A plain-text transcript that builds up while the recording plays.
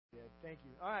Thank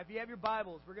you. All right, if you have your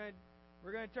Bibles, we're going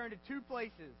to turn to two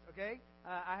places. Okay,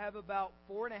 I have about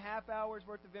 4.5 hours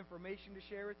worth of information to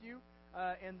share with you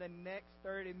in the next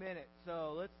 30 minutes.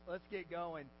 So let's get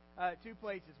going. Two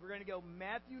places. We're going to go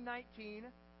Matthew 19,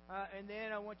 and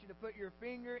then I want you to put your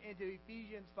finger into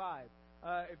Ephesians 5.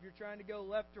 If you're trying to go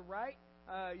left to right,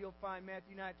 you'll find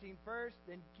Matthew 19 first,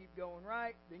 then keep going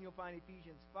right, then you'll find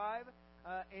Ephesians 5.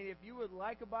 And if you would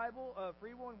like a Bible, a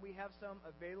free one, we have some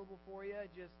available for you.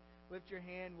 Just lift your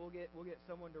hand. We'll get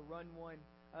someone to run one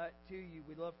to you.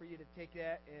 We'd love for you to take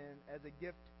that and as a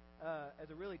gift, as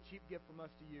a really cheap gift from us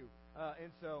to you.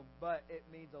 But it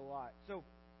means a lot. So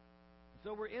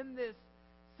we're in this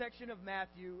section of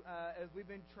Matthew as we've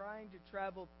been trying to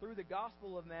travel through the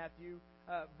Gospel of Matthew,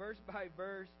 verse by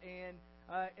verse. And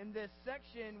in this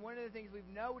section, one of the things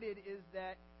we've noted is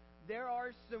that there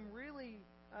are some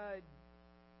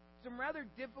rather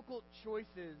difficult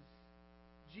choices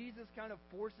Jesus kind of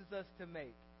forces us to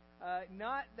make.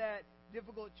 Not that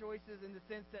difficult choices in the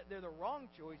sense that they're the wrong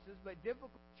choices, but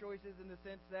difficult choices in the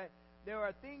sense that there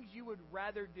are things you would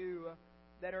rather do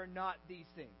that are not these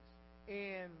things.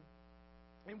 And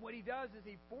what he does is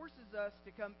he forces us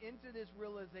to come into this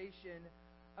realization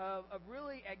of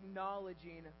really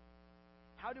acknowledging,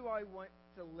 how do I want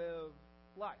to live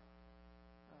life?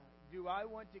 Do I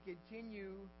want to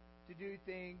continue to do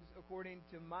things according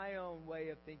to my own way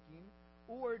of thinking?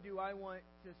 Or do I want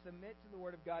to submit to the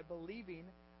Word of God, believing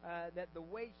that the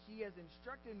way He has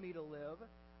instructed me to live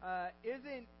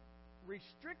isn't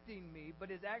restricting me, but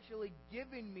is actually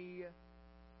giving me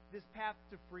this path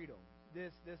to freedom,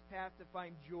 this path to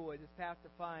find joy, this path to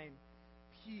find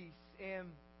peace. And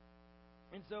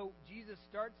so Jesus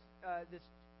starts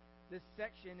this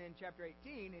section in chapter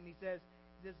 18, and he says,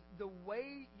 the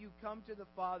way you come to the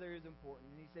Father is important.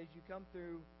 And he says you come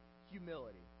through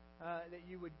humility. That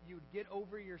you would get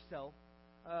over yourself,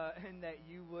 and that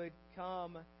you would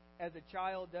come as a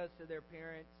child does to their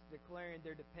parents, declaring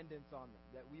their dependence on them.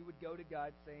 That we would go to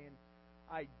God saying,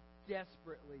 I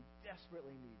desperately,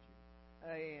 desperately need you.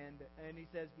 And he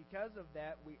says because of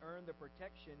that, we earn the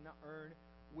protection,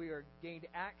 we are gained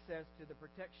access to the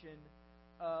protection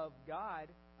of God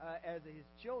as His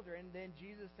children. Then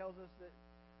Jesus tells us that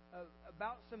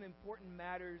about some important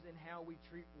matters in how we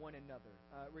treat one another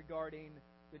regarding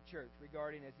the church,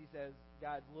 regarding, as he says,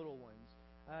 God's little ones.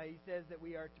 He says that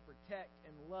we are to protect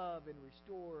and love and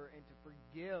restore and to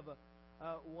forgive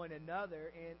one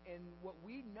another. And what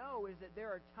we know is that there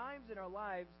are times in our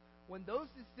lives when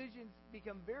those decisions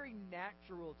become very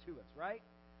natural to us, right?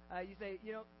 You say,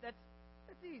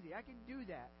 that's easy. I can do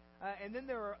that. And then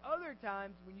there are other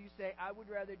times when you say, I would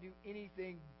rather do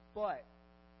anything but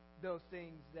those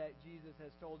things that Jesus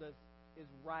has told us is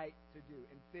right to do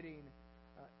and fitting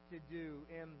to do.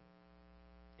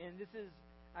 And this is,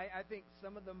 I think,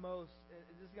 some of the most,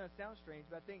 this is going to sound strange,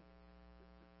 but I think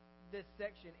this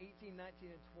section, 18,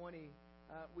 19, and 20,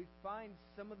 we find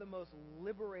some of the most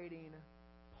liberating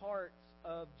parts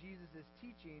of Jesus'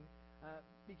 teaching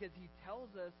because he tells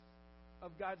us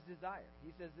of God's desire.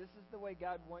 He says, this is the way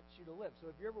God wants you to live. So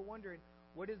if you're ever wondering,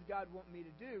 what does God want me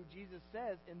to do? Jesus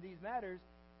says, in these matters,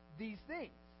 these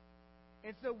things.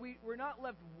 And so we're not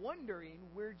left wondering,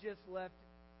 we're just left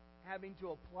having to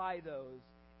apply those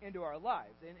into our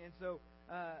lives. And so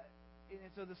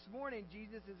this morning,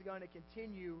 Jesus is going to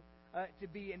continue to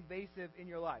be invasive in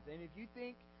your life. And if you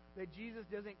think that Jesus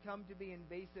doesn't come to be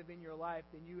invasive in your life,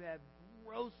 then you have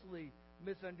grossly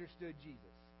misunderstood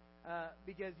Jesus.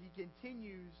 Because he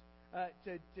continues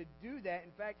to do that.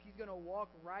 In fact, he's going to walk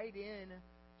right in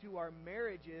to our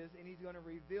marriages, and he's going to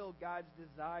reveal God's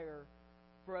desire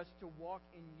for us to walk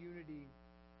in unity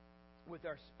with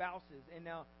our spouses. And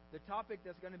now, the topic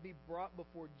that's going to be brought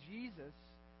before Jesus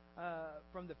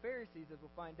from the Pharisees, as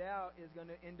we'll find out, is going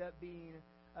to end up being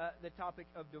the topic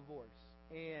of divorce.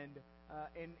 And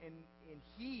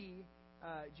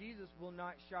Jesus will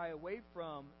not shy away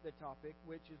from the topic,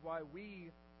 which is why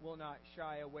we will not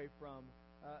shy away from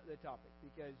the topic,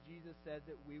 because Jesus says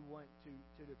that we want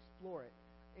to explore it.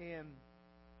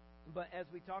 But as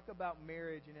we talk about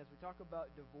marriage and as we talk about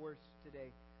divorce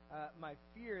today, my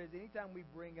fear is anytime we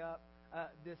bring up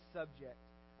this subject,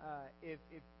 if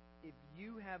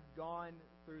you have gone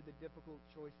through the difficult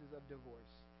choices of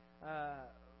divorce,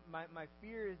 my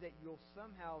fear is that you'll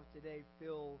somehow today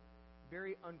feel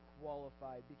very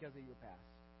unqualified because of your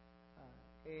past.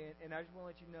 And I just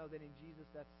want to let you know that in Jesus,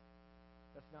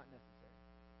 that's not necessary.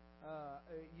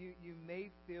 You may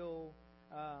feel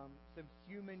some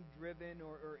human-driven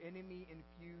or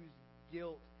enemy-infused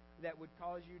guilt that would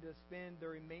cause you to spend the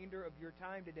remainder of your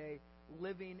time today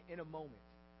living in a moment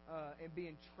and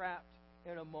being trapped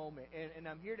in a moment. And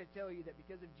I'm here to tell you that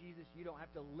because of Jesus, you don't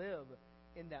have to live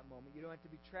in that moment. You don't have to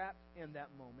be trapped in that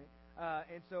moment.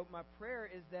 And so my prayer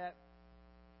is that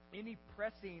any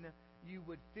pressing you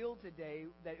would feel today,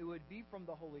 that it would be from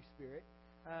the Holy Spirit,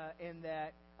 and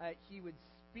that He would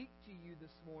speak to you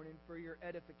this morning for your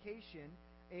edification,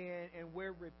 and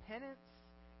where repentance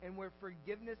and where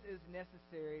forgiveness is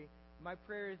necessary, my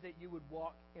prayer is that you would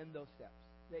walk in those steps,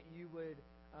 that you would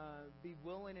be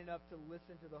willing enough to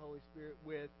listen to the Holy Spirit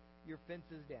with your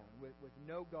fences down, with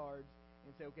no guards,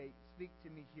 and say, okay, speak to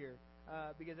me here.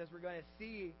 Because as we're going to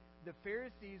see, the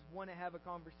Pharisees want to have a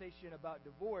conversation about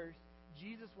divorce.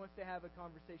 Jesus wants to have a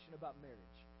conversation about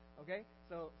marriage. Okay?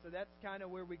 So that's kind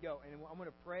of where we go. And I'm going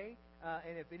to pray.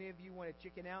 And if any of you want to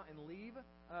chicken out and leave,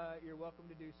 you're welcome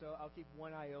to do so. I'll keep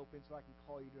one eye open so I can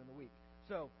call you during the week.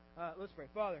 So let's pray.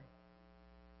 Father,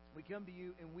 we come to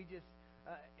you and we just,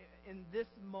 in this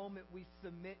moment, we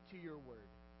submit to your word.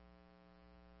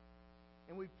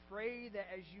 And we pray that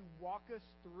as you walk us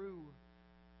through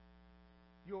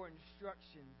your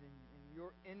instructions and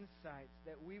your insights,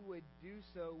 that we would do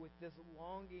so with this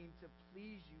longing to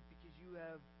please you, because you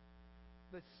have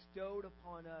bestowed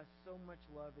upon us so much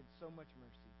love and so much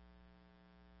mercy.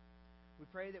 We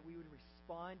pray that we would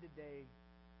respond today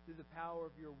through the power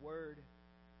of your word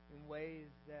in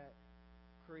ways that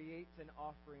creates an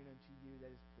offering unto you that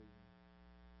is pleasing.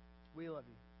 We love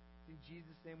you. In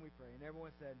Jesus' name we pray. And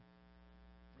everyone said,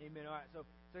 amen. All right, so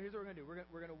here's what we're going to do.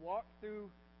 We're going to walk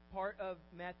through part of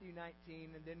Matthew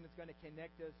 19, and then it's going to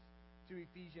connect us to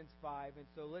Ephesians 5. And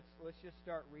so let's just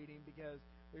start reading, because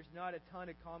there's not a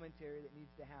ton of commentary that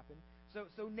needs to happen.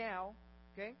 So now,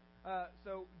 okay,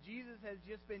 so Jesus has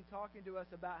just been talking to us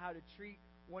about how to treat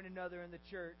one another in the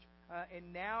church,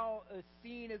 and now a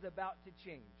scene is about to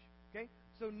change. Okay,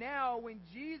 so now when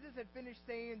Jesus had finished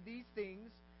saying these things,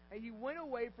 he went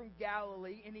away from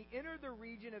Galilee, and he entered the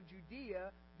region of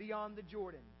Judea beyond the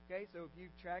Jordan. Okay, so if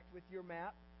you've tracked with your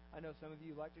map, I know some of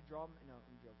you like to draw them. No,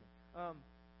 I'm joking.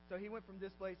 So he went from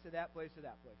this place to that place to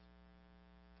that place.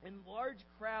 And large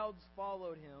crowds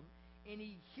followed him, and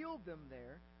he healed them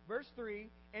there. Verse 3,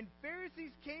 and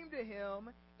Pharisees came to him,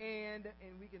 and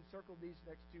we can circle these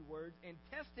next two words, and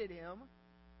tested him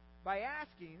by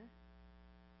asking,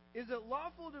 is it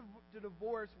lawful to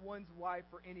divorce one's wife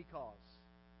for any cause?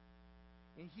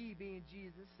 And he, being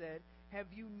Jesus, said, have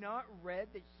you not read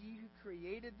that he who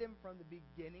created them from the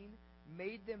beginning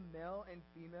made them male and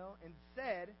female, and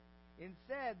said,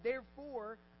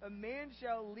 therefore, a man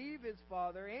shall leave his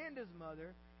father and his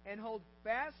mother, and hold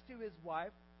fast to his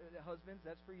wife. Husbands,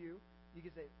 that's for you. You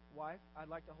can say, wife, I'd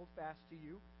like to hold fast to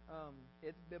you.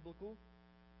 It's biblical.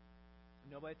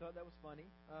 Nobody thought that was funny,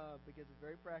 because it's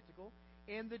very practical.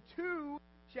 And the two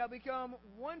shall become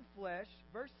one flesh.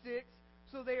 Verse 6,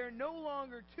 so they are no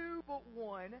longer two, but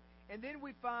one. And then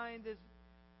we find this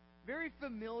very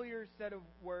familiar set of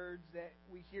words that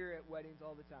we hear at weddings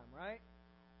all the time, right?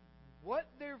 What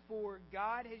therefore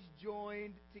God has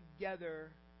joined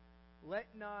together, let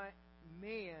not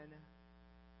man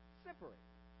separate.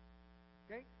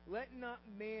 Okay? Let not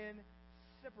man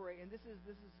separate. And this is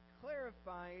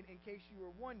clarifying, in case you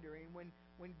were wondering,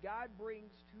 when God brings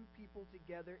two people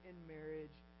together in marriage,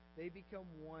 they become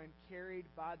one, carried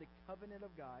by the covenant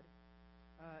of God,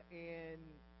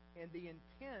 and the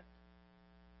intent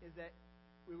is that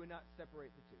we would not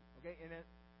separate the two. Okay?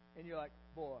 And you're like,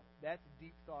 boy, that's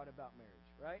deep thought about marriage,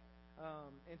 right?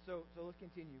 And so let's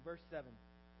continue. Verse 7.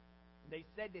 They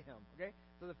said to him, okay?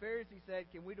 So the Pharisees said,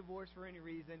 can we divorce for any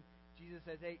reason? Jesus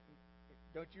says, hey,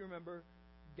 don't you remember?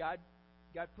 God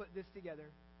put this together.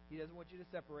 He doesn't want you to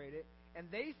separate it. And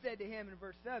they said to him in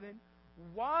verse 7,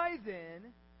 why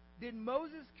then did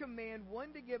Moses command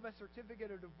one to give a certificate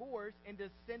of divorce and to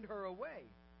send her away?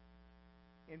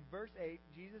 In verse 8,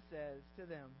 Jesus says to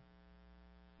them,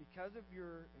 because of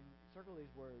your, and circle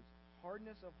these words,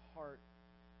 hardness of heart,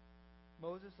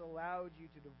 Moses allowed you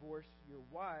to divorce your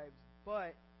wives,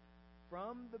 but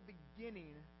from the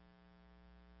beginning,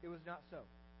 it was not so.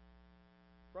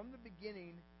 From the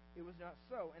beginning, it was not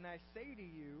so. And I say to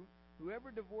you,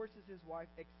 whoever divorces his wife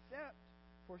except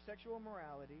for sexual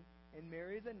immorality and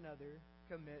marries another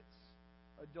commits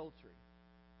adultery.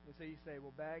 And so you say,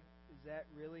 well, Bag, is that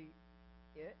really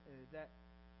it? Is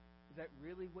that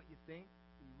really what you think?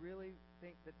 You really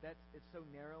think that it's so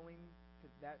narrowing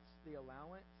because that's the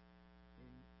allowance? And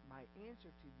my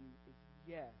answer to you is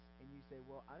yes. And you say,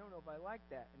 well, I don't know if I like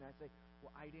that. And I say,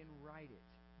 well, I didn't write it.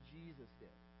 Jesus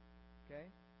did.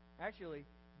 Okay? Actually,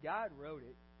 God wrote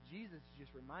it. Jesus is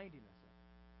just reminding us of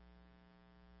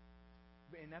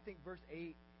it. And I think verse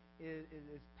 8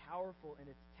 is powerful, and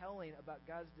it's telling about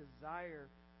God's desire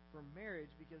for marriage,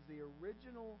 because the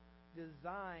original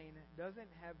design doesn't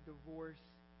have divorce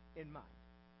in mind.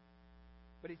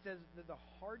 But he says that the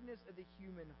hardness of the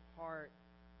human heart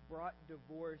brought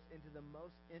divorce into the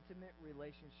most intimate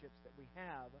relationships that we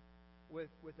have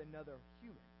with another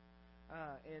human.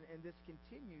 And this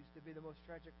continues to be the most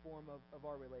tragic form of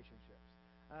our relationships.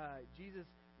 Jesus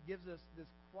gives us this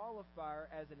qualifier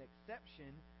as an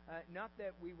exception, not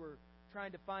that we were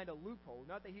trying to find a loophole,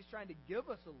 not that he's trying to give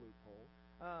us a loophole,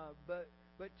 but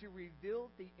to reveal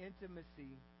the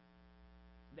intimacy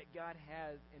that God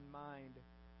has in mind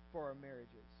for our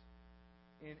marriages.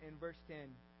 In verse 10,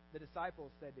 the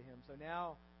disciples said to him, so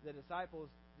now the disciples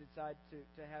decide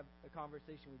to have a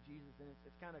conversation with Jesus, and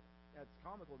it's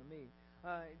comical to me.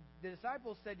 The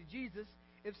disciples said to Jesus,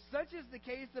 if such is the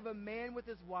case of a man with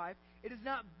his wife, it is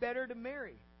not better to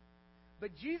marry.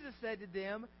 But Jesus said to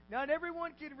them, not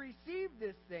everyone can receive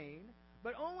this saying,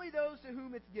 but only those to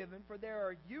whom it's given, for there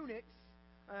are eunuchs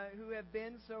who have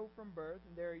been so from birth,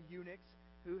 and there are eunuchs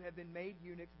who have been made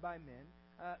eunuchs by men.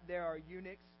 There are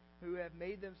eunuchs who have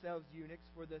made themselves eunuchs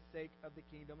for the sake of the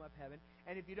kingdom of heaven.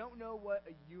 And if you don't know what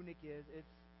a eunuch is,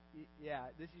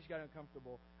 this just got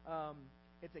uncomfortable.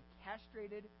 It's a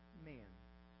castrated man,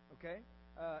 okay?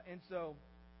 And so,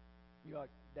 you're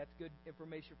like, that's good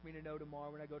information for me to know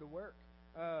tomorrow when I go to work.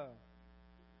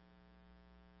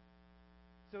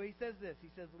 So he says this. He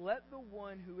says, let the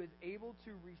one who is able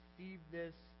to receive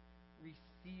this,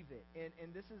 receive it.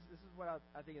 And this is what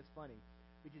I think is funny.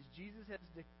 Because Jesus has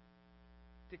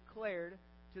declared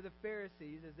to the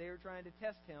Pharisees, as they were trying to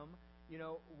test him,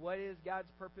 what is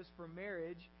God's purpose for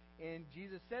marriage? And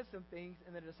Jesus says some things,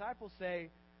 and the disciples say,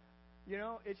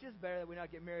 it's just better that we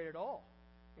not get married at all.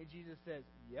 And Jesus says,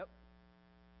 yep.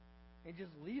 And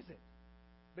just leaves it.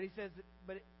 But he says,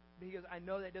 he goes, I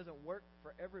know that doesn't work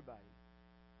for everybody.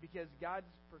 Because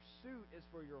God's pursuit is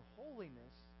for your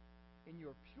holiness and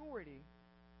your purity.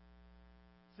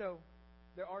 So,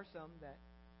 there are some that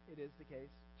it is the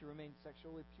case to remain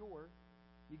sexually pure,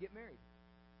 you get married.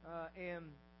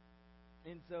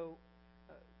 And so,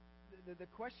 the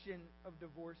question of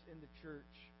divorce in the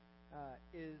church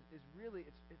is really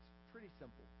it's pretty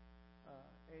simple.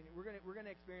 And we're gonna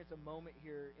experience a moment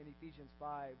here in Ephesians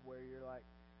 5 where you're like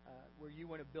where you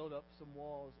want to build up some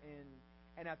walls,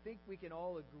 and I think we can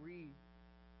all agree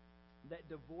that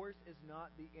divorce is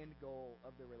not the end goal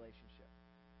of the relationship.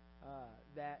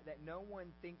 That no one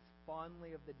thinks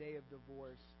fondly of the day of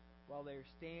divorce while they're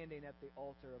standing at the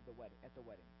altar of the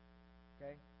wedding.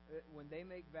 Okay, when they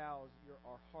make vows,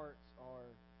 our hearts are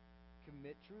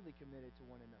truly committed to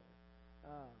one another.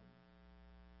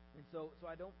 And so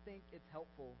I don't think it's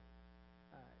helpful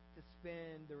to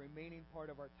spend the remaining part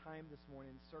of our time this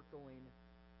morning circling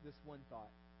this one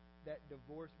thought, that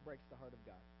divorce breaks the heart of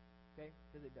God. Okay,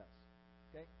 because it does.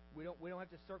 Okay, we don't have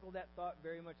to circle that thought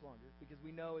very much longer because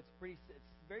we know it's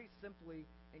very simply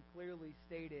and clearly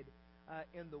stated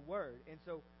in the Word. And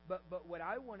so, but what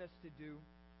I want us to do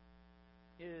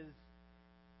is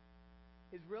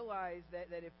realize that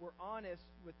if we're honest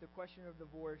with the question of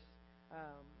divorce,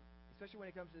 especially when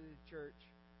it comes to the church,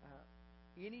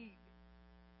 any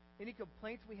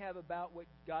complaints we have about what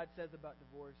God says about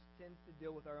divorce tends to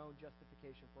deal with our own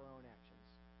justification for our own actions.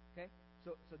 Okay,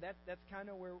 so that's kind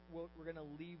of where we're going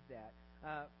to leave that.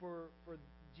 For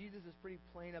Jesus is pretty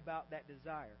plain about that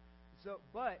desire. So,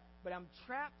 but I'm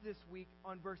trapped this week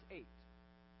on verse 8.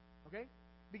 Okay,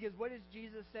 because what has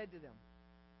Jesus said to them?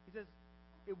 He says,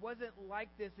 it wasn't like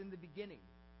this in the beginning.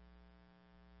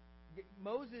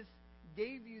 Moses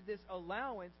gave you this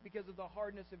allowance because of the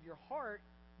hardness of your heart,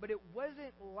 but it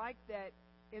wasn't like that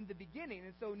in the beginning.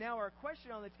 And so now our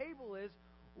question on the table is,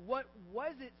 what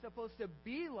was it supposed to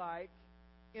be like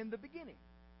in the beginning?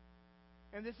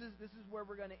 And this is where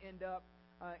we're going to end up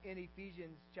in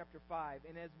Ephesians chapter 5.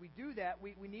 And as we do that,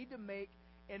 we need to make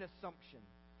an assumption.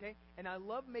 Okay? And I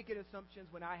love making assumptions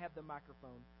when I have the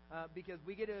microphone because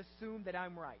we get to assume that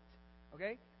I'm right.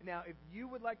 Okay? Now, if you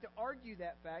would like to argue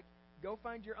that fact, go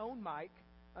find your own mic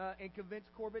and convince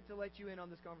Corbett to let you in on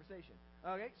this conversation.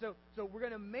 Okay? So we're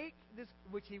going to make this,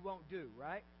 which he won't do,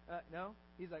 right? No?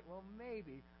 He's like, well,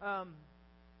 maybe.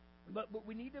 But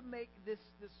we need to make this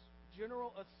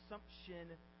general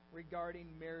assumption regarding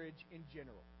marriage in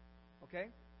general. Okay?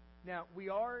 Now, we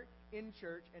are in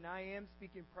church, and I am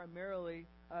speaking primarily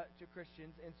to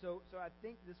Christians, and so I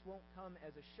think this won't come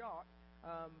as a shock.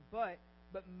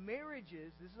 But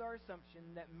marriages, this is our assumption,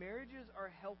 that marriages are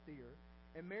healthier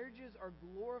and marriages are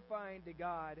glorifying to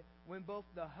God when both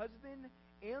the husband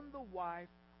and the wife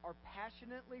are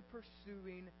passionately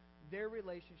pursuing their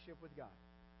relationship with God,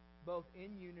 both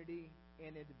in unity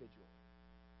and individual.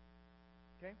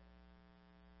 Okay?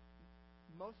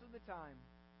 Most of the time,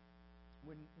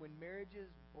 When marriages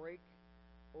break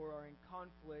or are in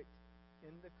conflict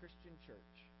in the Christian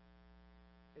church,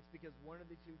 it's because one of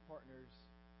the two partners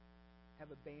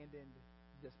have abandoned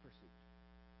this pursuit.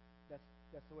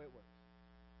 That's the way it works.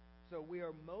 So we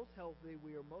are most healthy,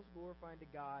 we are most glorifying to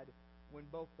God when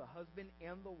both the husband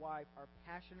and the wife are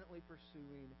passionately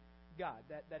pursuing God.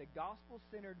 That a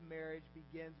gospel-centered marriage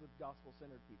begins with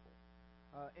gospel-centered people.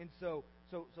 And so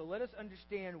let us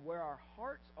understand where our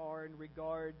hearts are in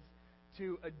regards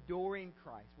to adoring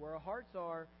Christ, where our hearts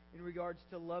are in regards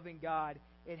to loving God.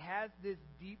 It has this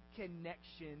deep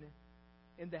connection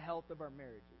in the health of our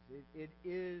marriages. It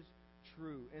is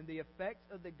true. And the effects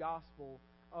of the gospel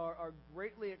are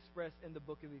greatly expressed in the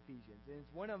book of Ephesians. And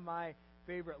it's one of my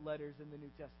favorite letters in the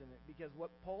New Testament, because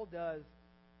what Paul does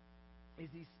is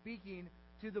he's speaking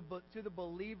to the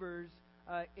believers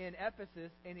in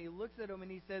Ephesus, and he looks at them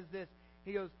and he says this.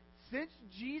 He goes, since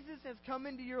Jesus has come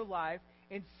into your life,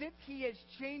 and since He has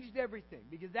changed everything,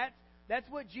 because that's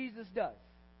what Jesus does.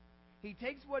 He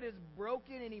takes what is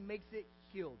broken and He makes it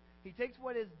healed. He takes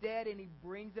what is dead and He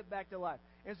brings it back to life.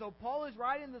 And so Paul is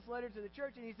writing this letter to the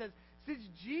church, and he says, since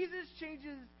Jesus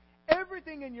changes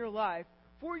everything in your life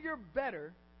for your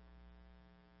better,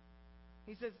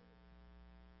 he says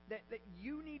that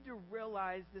you need to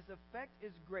realize this effect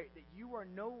is great, that you are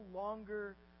no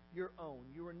longer your own.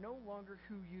 You are no longer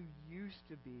who you used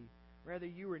to be. Rather,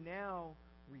 you are now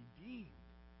redeemed.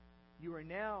 You are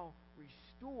now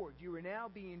restored. You are now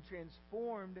being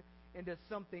transformed into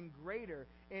something greater.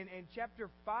 And chapter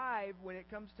 5, when it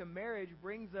comes to marriage,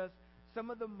 brings us some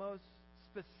of the most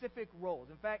specific roles.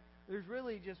 In fact, there's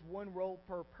really just one role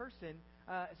per person.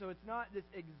 So it's not this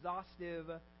exhaustive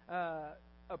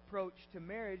approach to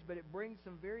marriage, but it brings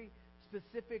some very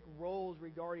specific roles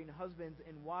regarding husbands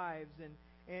and wives.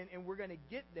 And we're going to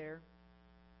get there.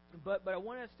 But I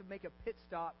want us to make a pit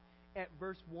stop at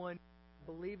verse 1. I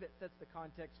believe it sets the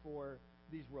context for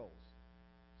these roles.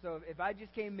 So if I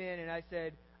just came in and I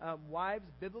said, wives,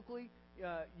 biblically,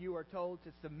 you are told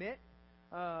to submit.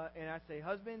 And I say,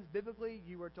 husbands, biblically,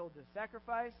 you are told to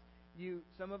sacrifice.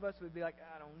 Some of us would be like,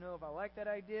 I don't know if I like that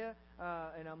idea.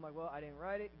 And I'm like, well, I didn't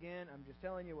write it. Again, I'm just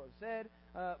telling you what was said.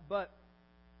 But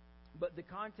the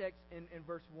context in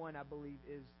verse 1, I believe,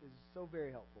 is so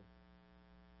very helpful.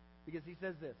 Because he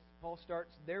says this. Paul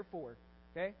starts, therefore.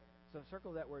 Okay? So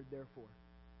circle that word, therefore.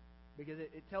 Because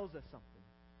it tells us something.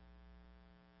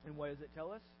 And what does it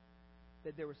tell us?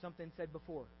 That there was something said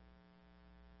before.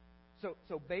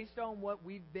 So based on what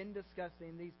we've been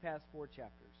discussing these past 4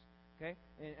 chapters, okay?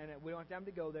 And we don't have time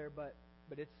to go there, but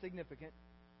it's significant.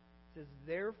 It says,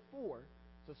 therefore,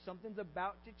 so something's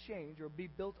about to change or be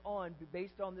built on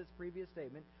based on this previous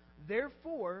statement.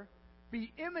 Therefore,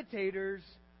 be imitators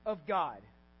of God.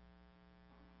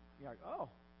 You're like, oh,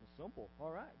 simple.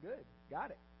 All right, good. Got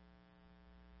it.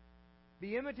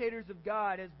 Be imitators of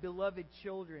God as beloved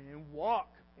children, and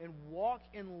walk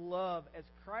in love as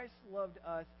Christ loved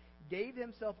us, gave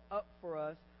Himself up for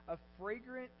us, a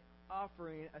fragrant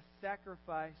offering, a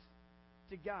sacrifice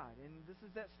to God. And this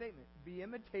is that statement. Be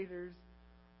imitators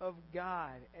of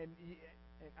God. And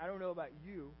I don't know about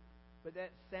you, but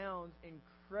that sounds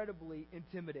incredibly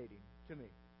intimidating to me.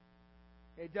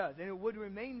 It does. And it would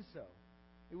remain so.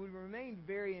 It would remain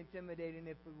very intimidating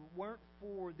if it weren't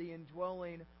for the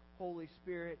indwelling Holy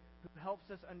Spirit who helps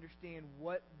us understand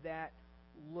what that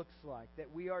looks like.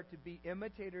 That we are to be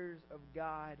imitators of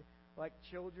God like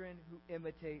children who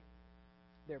imitate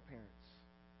their parents.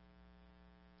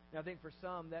 Now, I think for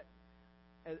some, that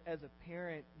as a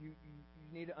parent, you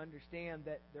need to understand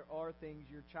that there are things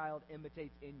your child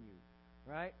imitates in you,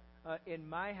 right? In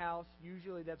my house,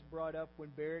 usually that's brought up when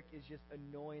Barrick is just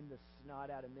annoying the snot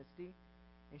out of Misty.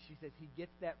 And she says, he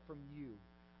gets that from you.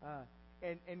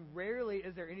 And rarely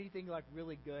is there anything like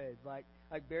really good. Like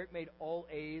Barrick made all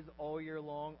A's all year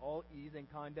long, all E's in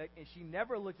conduct. And she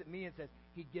never looks at me and says,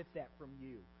 he gets that from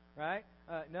you. Right?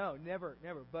 No, never.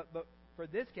 But for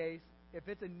this case, if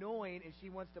it's annoying and she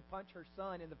wants to punch her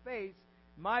son in the face,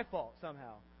 my fault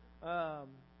somehow.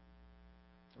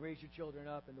 Raise your children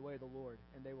up in the way of the Lord,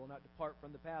 and they will not depart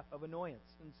from the path of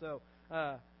annoyance. And so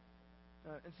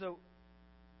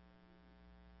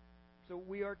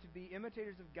we are to be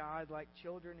imitators of God like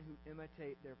children who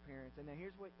imitate their parents. And now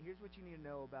here's what you need to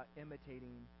know about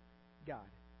imitating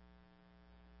God.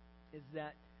 Is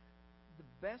that the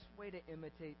best way to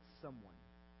imitate someone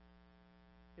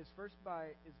is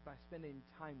by spending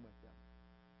time with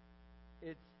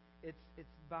them.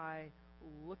 It's by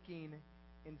looking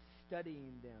and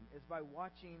studying them. It's by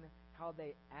watching how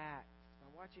they act. It's by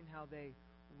watching how they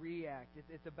react.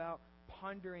 It's about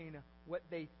pondering what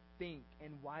they think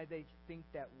and why they think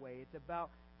that way. It's about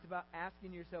It's about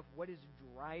asking yourself what is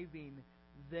driving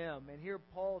them. And here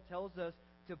Paul tells us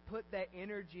to put that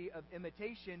energy of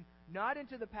imitation not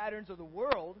into the patterns of the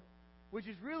world, which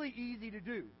is really easy to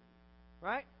do,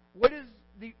 right? What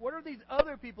are these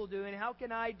other people doing? How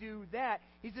can I do that?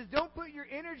 He says, don't put your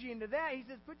energy into that. He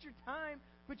says, put your time,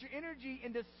 put your energy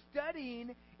into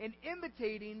studying and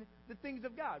imitating the things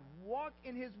of God. Walk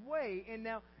in His way. And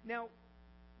now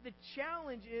the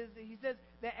challenge is that he says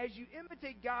that as you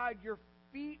imitate God, your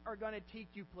feet are going to take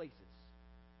you places.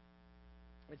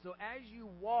 And so as you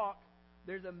walk,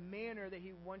 there's a manner that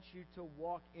He wants you to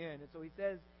walk in. And so he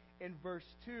says in verse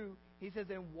 2, he says,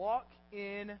 and walk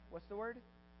in, what's the word?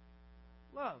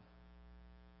 Love.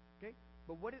 Okay?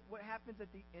 But what happens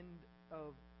at the end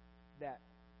of that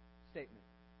statement?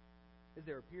 Is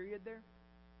there a period there?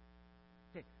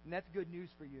 Okay, and that's good news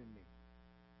for you and me.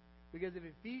 Because if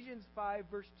Ephesians 5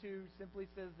 verse 2 simply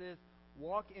says this,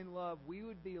 walk in love, we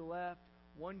would be left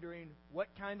wondering what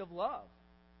kind of love?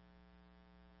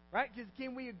 Right? Because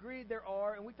can we agree there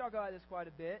are, and we talk about this quite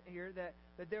a bit here, that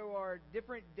there are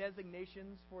different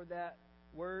designations for that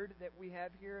word that we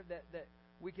have here, that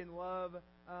we can love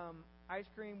ice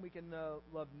cream, we can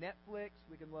love Netflix,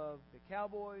 we can love the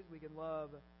Cowboys, we can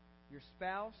love your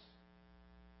spouse.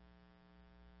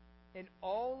 And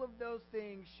all of those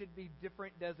things should be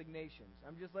different designations.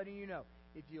 I'm just letting you know.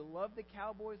 If you love the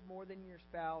Cowboys more than your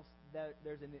spouse,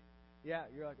 there's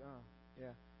you're like, oh,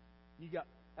 yeah.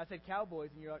 I said Cowboys,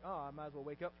 and you're like, oh, I might as well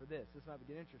wake up for this. This might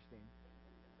get interesting.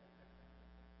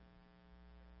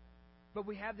 But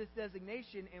we have this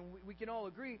designation, and we can all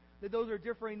agree that those are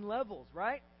differing levels,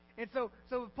 right? And so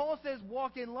if Paul says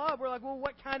walk in love, we're like, well,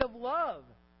 what kind of love?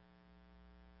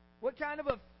 What kind of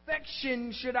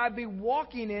affection should I be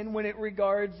walking in when it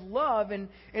regards love? And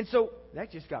so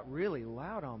that just got really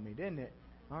loud on me, didn't it?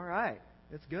 All right.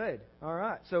 That's good. All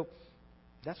right. So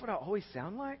that's what I always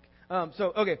sound like?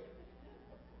 Okay.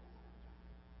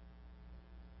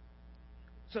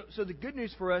 So the good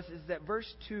news for us is that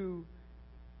verse 2,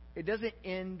 it doesn't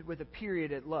end with a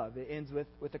period at love. It ends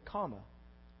with a comma,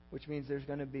 which means there's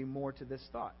going to be more to this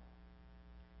thought.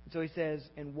 And so he says,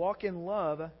 and walk in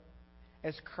love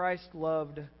as Christ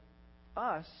loved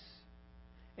us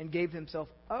and gave Himself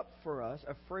up for us,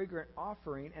 a fragrant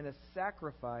offering and a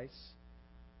sacrifice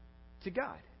to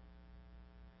God.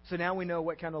 So now we know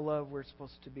what kind of love we're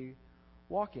supposed to be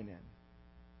walking in.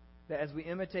 That as we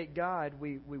imitate God,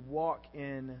 we walk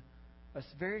in a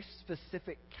very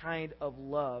specific kind of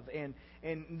love. And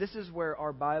this is where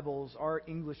our Bibles, our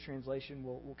English translation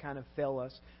will kind of fail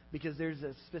us, because there's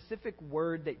a specific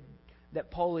word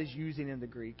that Paul is using in the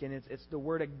Greek, and it's the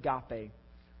word agape.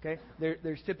 Okay?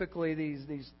 There's typically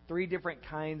these three different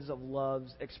kinds of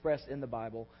loves expressed in the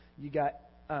Bible. You got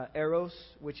eros,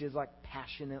 which is like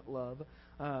passionate love.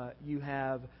 You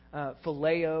have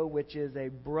phileo, which is a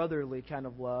brotherly kind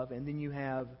of love. And then you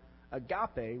have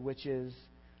agape, which is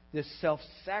this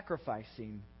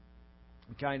self-sacrificing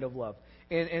kind of love.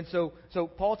 And so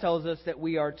Paul tells us that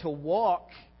we are to walk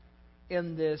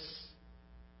in this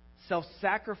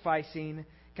self-sacrificing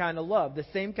kind of love. The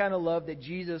same kind of love that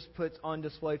Jesus puts on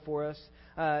display for us.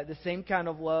 The same kind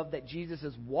of love that Jesus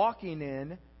is walking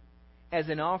in as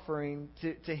an offering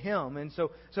to Him. And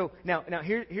so now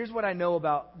here's what I know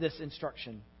about this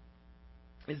instruction,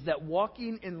 is that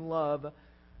walking in love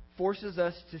forces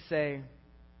us to say,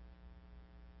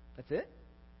 that's it?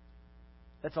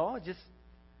 That's all?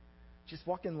 Just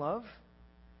walk in love?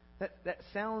 That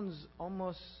sounds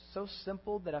almost so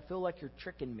simple that I feel like you're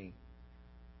tricking me.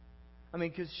 I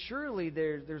mean, because surely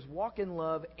there's walk in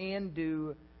love and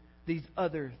do these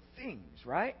other things,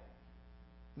 right?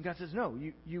 And God says, no,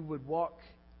 you would walk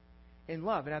in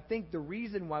love. And I think the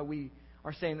reason why we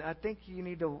are saying, I think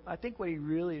what He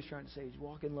really is trying to say is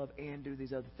walk in love and do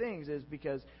these other things, is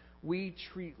because we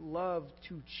treat love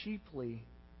too cheaply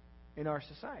in our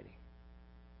society.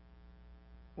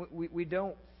 We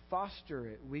don't foster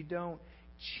it. We don't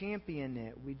champion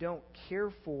it. We don't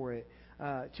care for it.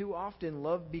 Too often,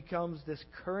 love becomes this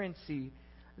currency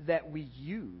that we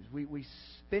use. We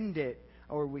spend it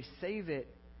or we save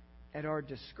it at our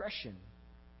discretion.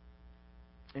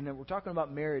 And then we're talking about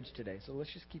marriage today, so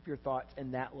let's just keep your thoughts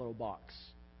in that little box.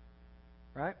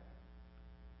 Right?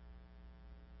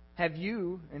 Have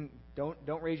you, and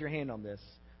don't raise your hand on this,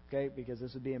 okay, because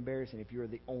this would be embarrassing if you were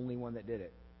the only one that did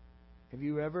it. Have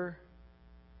you ever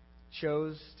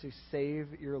chose to save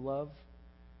your love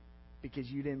because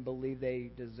you didn't believe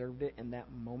they deserved it in that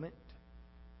moment?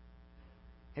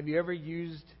 Have you ever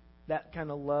used that kind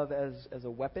of love as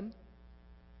a weapon?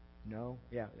 No?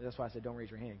 Yeah, that's why I said don't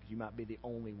raise your hand, because you might be the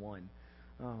only one.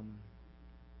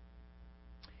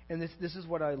 And this is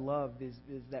what I love is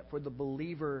that for the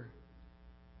believer,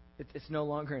 it's no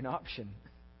longer an option.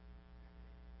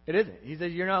 It isn't. He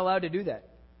says you're not allowed to do that.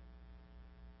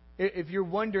 If you're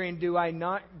wondering, do I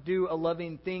not do a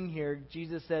loving thing here?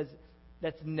 Jesus says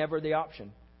that's never the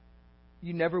option.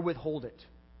 You never withhold it.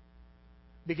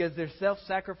 Because their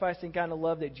self-sacrificing kind of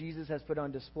love that Jesus has put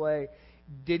on display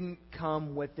didn't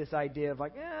come with this idea of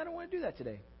like, I don't want to do that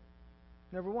today.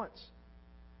 Never once.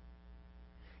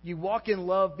 You walk in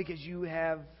love because you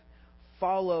have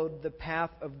followed the path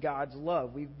of God's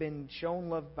love. We've been shown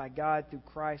love by God through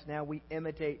Christ. Now we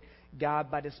imitate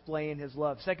God by displaying His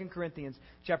love. 2 Corinthians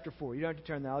chapter 4. You don't have to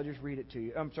turn there. I'll just read it to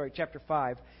you. Chapter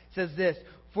 5 says this.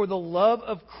 For the love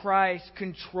of Christ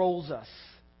controls us.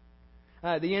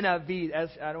 The NIV,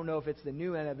 I don't know if it's the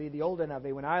new NIV, the old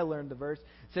NIV, when I learned the verse,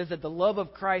 says that the love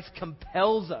of Christ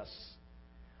compels us.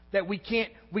 That we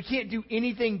can't do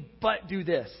anything but do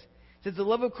this. It says the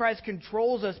love of Christ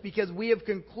controls us because we have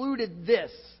concluded this,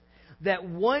 that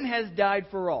one has died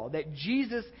for all, that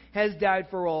Jesus has died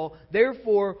for all,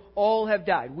 therefore all have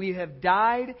died. We have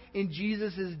died in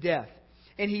Jesus' death.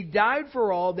 And He died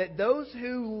for all, that those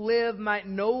who live might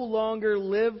no longer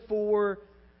live for,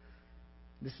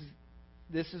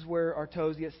 this is where our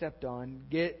toes get stepped on,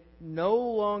 no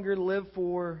longer live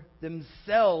for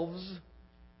themselves,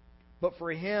 but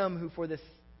for Him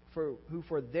who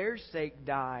for their sake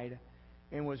died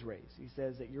and was raised. He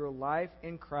says that your life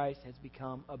in Christ has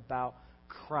become about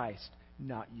Christ,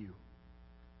 not you.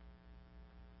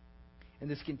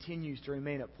 And this continues to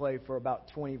remain at play for about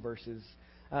 20 verses,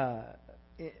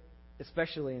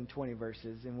 especially in 20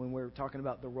 verses, and when we're talking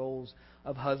about the roles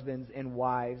of husbands and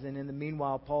wives. And in the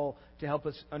meanwhile, Paul, to help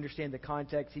us understand the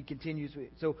context, he continues.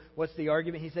 So what's the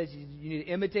argument? He says you need to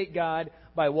imitate God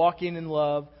by walking in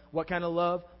love. What kind of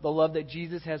love? The love that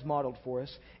Jesus has modeled for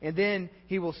us. And then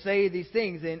he will say these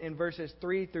things in verses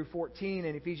 3 through 14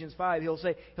 in Ephesians 5. He'll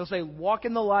say, walk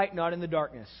in the light, not in the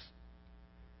darkness.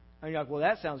 And you're like, well,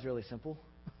 that sounds really simple.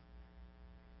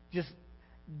 Just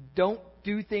don't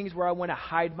do things where I want to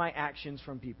hide my actions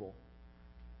from people.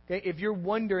 Okay? If you're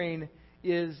wondering,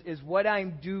 is what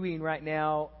I'm doing right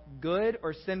now good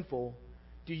or sinful?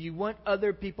 Do you want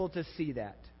other people to see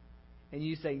that? And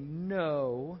you say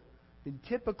no, then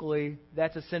typically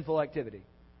that's a sinful activity.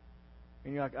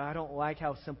 And you're like, I don't like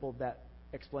how simple that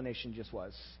explanation just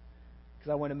was,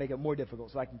 because I want to make it more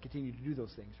difficult so I can continue to do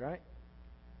those things, right?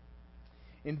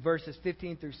 In verses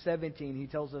 15 through 17, he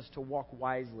tells us to walk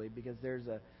wisely because there's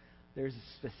a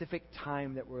specific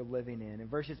time that we're living in. In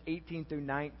verses 18 through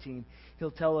 19, he'll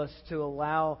tell us to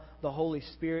allow the Holy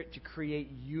Spirit to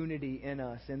create unity in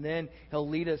us. And then he'll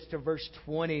lead us to verse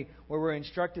 20, where we're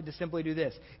instructed to simply do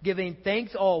this: giving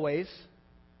thanks always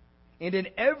and in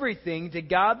everything to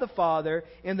God the Father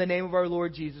in the name of our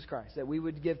Lord Jesus Christ. That we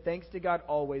would give thanks to God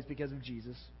always because of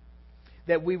Jesus.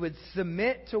 That we would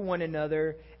submit to one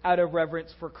another out of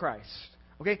reverence for Christ.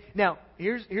 Okay, now,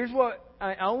 here's what,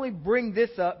 I only bring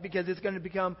this up because it's going to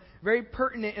become very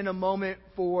pertinent in a moment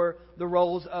for the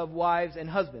roles of wives and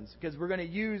husbands, because we're going to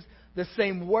use the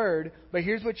same word. But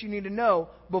here's what you need to know.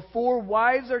 Before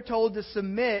wives are told to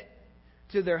submit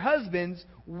to their husbands,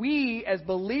 we as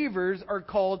believers are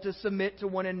called to submit to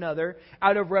one another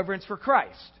out of reverence for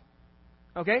Christ.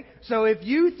 Okay? So if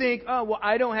you think, oh, well,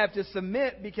 I don't have to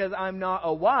submit because I'm not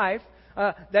a wife,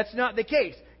 that's not the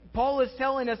case. Paul is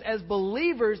telling us as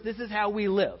believers, this is how we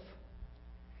live.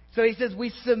 So he says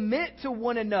we submit to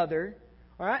one another.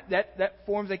 All right? That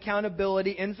forms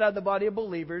accountability inside the body of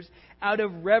believers out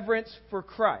of reverence for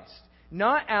Christ.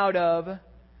 Not out of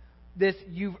this,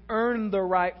 you've earned the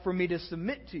right for me to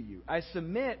submit to you. I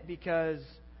submit because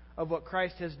of what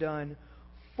Christ has done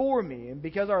for me. And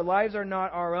because our lives are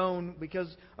not our own,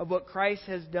 because of what Christ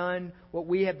has done, what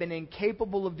we have been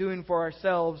incapable of doing for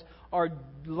ourselves, our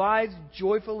lives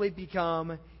joyfully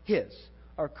become His.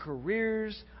 Our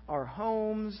careers, our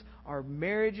homes, our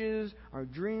marriages, our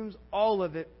dreams, all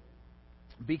of it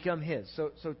become His.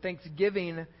 So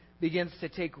thanksgiving begins to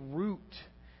take root,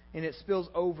 and it spills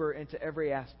over into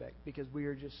every aspect because we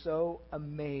are just so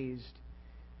amazed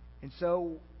and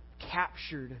so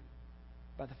captured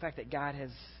by the fact that God has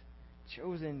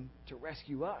chosen to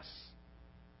rescue us.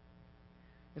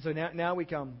 And so now we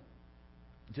come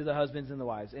to the husbands and the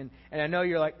wives. And I know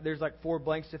you're like, there's like 4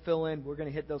 blanks to fill in. We're going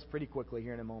to hit those pretty quickly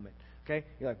here in a moment. Okay?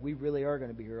 You're like, we really are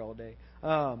going to be here all day.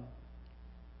 So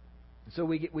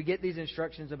we get these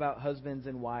instructions about husbands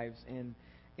and wives.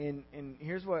 And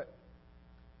here's what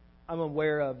I'm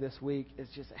aware of this week is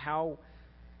just how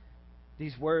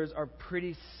these words are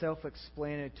pretty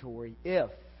self-explanatory.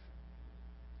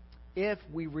 If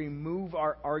we remove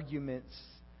our arguments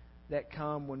that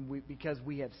come because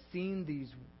we have seen these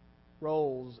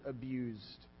roles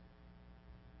abused.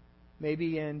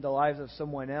 Maybe in the lives of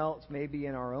someone else, maybe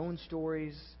in our own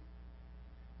stories.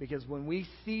 Because when we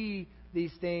see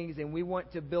these things and we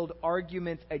want to build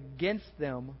arguments against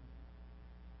them,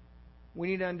 we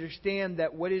need to understand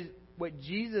that what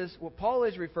Paul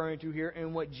is referring to here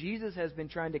and what Jesus has been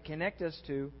trying to connect us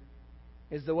to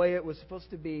is the way it was supposed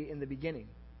to be in the beginning.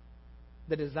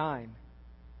 The design.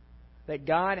 That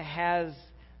God has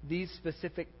these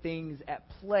specific things at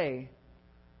play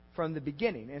from the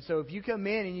beginning. And so if you come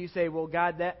in and you say, well,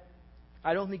 God,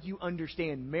 I don't think you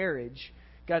understand marriage.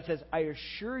 God says, I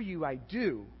assure you I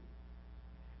do.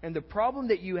 And the problem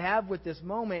that you have with this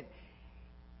moment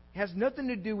has nothing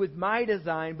to do with my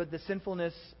design, but the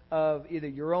sinfulness of either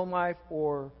your own life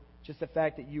or just the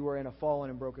fact that you are in a fallen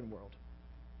and broken world.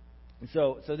 And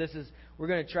so we're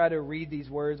going to try to read these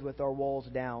words with our walls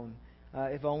down,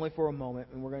 if only for a moment,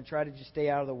 and we're going to try to just stay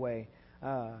out of the way.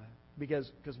 Because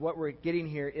what we're getting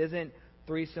here isn't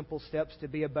 3 simple steps to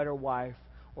be a better wife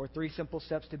or 3 simple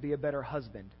steps to be a better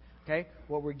husband. Okay?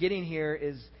 What we're getting here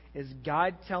is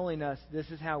God telling us this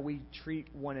is how we treat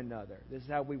one another. This is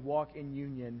how we walk in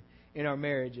union in our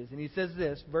marriages. And He says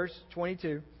this, verse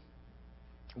 22,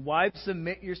 wives,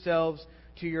 submit yourselves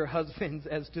to your husbands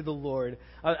as to the Lord.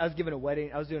 I was doing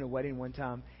a wedding one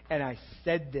time, and I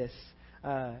said this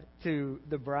to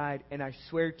the bride, and I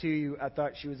swear to you, I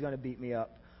thought she was going to beat me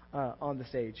up on the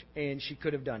stage, and she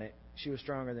could have done it. She was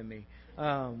stronger than me,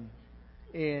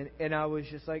 and I was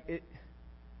just like,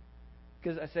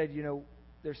 because I said,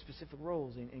 there's specific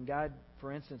roles, and God,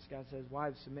 for instance, God says,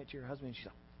 wives, submit to your husband. And she's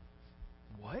like,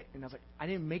 what? And I was like, I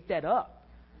didn't make that up.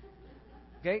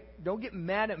 Okay, don't get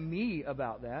mad at me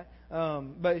about that.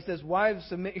 But He says, wives,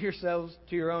 submit yourselves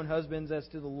to your own husbands as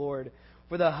to the Lord,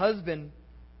 for the husband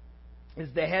is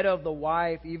the head of the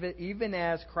wife, even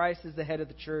as Christ is the head of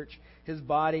the church, His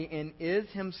body, and is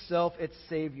Himself its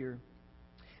Savior.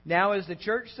 Now as the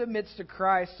church submits to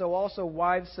Christ, so also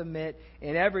wives submit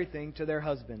in everything to their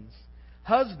husbands.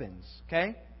 Husbands,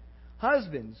 okay?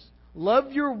 Husbands,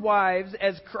 love your wives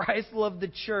as Christ loved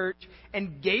the church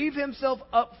and gave Himself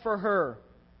up for her,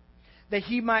 that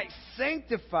He might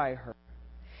sanctify her,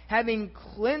 having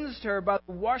cleansed her by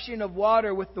the washing of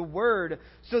water with the word,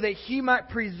 so that He might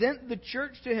present the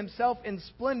church to Himself in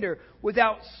splendor,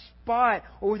 without spot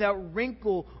or without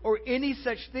wrinkle or any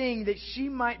such thing, that she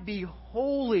might be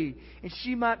holy and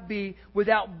she might be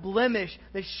without blemish,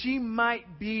 that she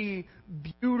might be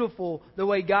beautiful the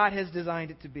way God has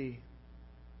designed it to be.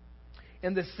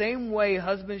 In the same way,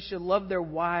 husbands should love their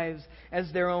wives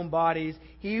as their own bodies.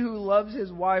 He who loves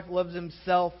his wife loves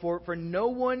himself, for no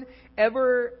one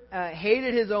ever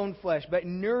hated his own flesh, but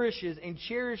nourishes and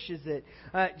cherishes it,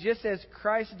 just as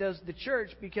Christ does the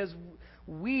church, because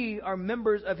we are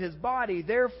members of His body.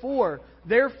 Therefore,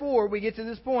 we get to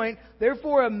this point,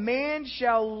 therefore a man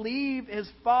shall leave his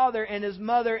father and his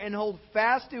mother and hold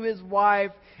fast to his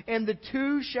wife, and the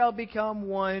two shall become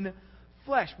one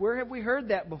flesh. Where have we heard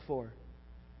that before?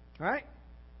 Right?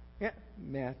 Yeah,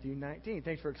 Matthew 19.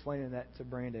 Thanks for explaining that to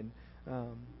Brandon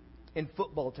in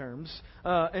football terms.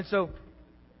 And so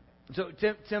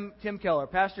Tim Keller,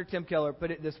 Pastor Tim Keller, put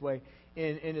it this way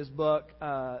in his book,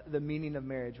 The Meaning of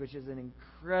Marriage, which is an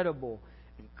incredible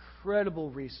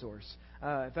resource.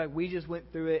 In fact, we just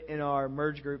went through it in our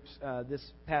merge groups this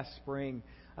past spring.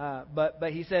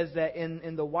 But he says that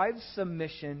in the wife's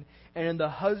submission and in the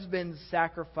husband's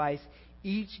sacrifice,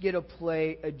 each get to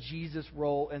play a Jesus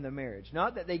role in the marriage.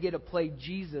 Not that they get to play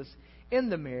Jesus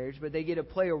in the marriage, but they get to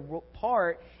play a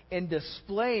part in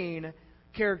displaying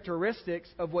characteristics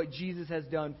of what Jesus has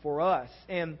done for us.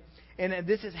 And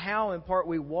this is how, in part,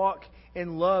 we walk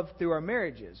in love through our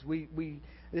marriages.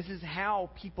 This is how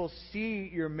people see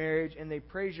your marriage, and they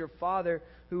praise your Father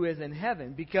who is in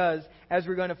heaven. Because, as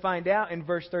we're going to find out in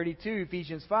verse 32,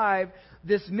 Ephesians 5,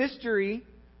 this mystery,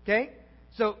 okay?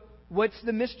 So, what's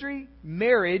the mystery?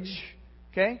 Marriage,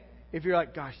 okay? If you're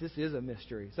like, gosh, this is a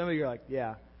mystery. Some of you are like,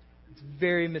 yeah, it's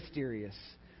very mysterious.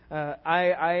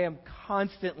 I am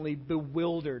constantly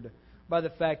bewildered by the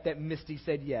fact that Misty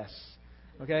said yes.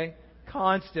 Okay?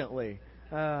 Constantly.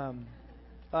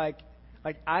 Like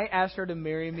I asked her to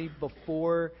marry me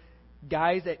before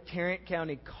guys at Tarrant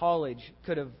County College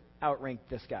could have outranked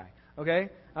this guy. Okay?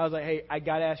 I was like, hey, I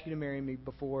got to ask you to marry me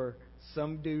before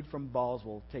some dude from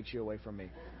Ballsville takes you away from me.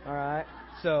 All right?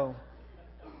 So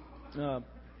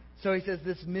he says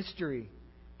this mystery,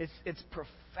 it's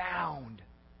profound.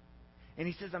 And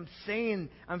he says, I'm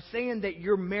saying that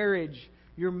your marriage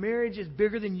is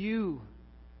bigger than you.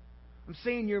 I'm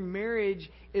saying your marriage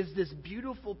is this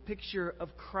beautiful picture of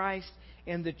Christ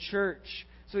and the church.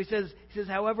 So he says,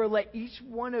 however, let each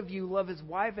one of you love his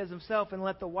wife as himself, and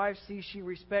let the wife see she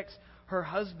respects her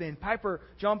husband.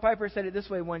 John Piper said it this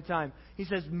way one time. He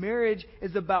says, marriage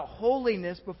is about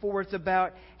holiness before it's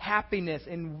about happiness.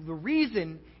 And the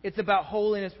reason it's about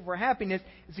holiness before happiness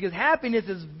is because happiness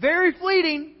is very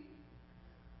fleeting.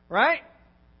 Right?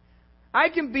 I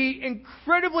can be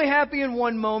incredibly happy in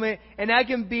one moment, and I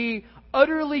can be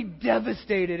utterly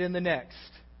devastated in the next.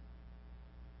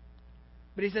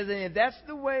 But he says, and if that's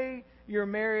the way your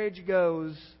marriage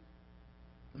goes,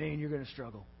 man, you're going to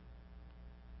struggle.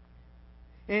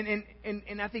 And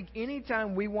I think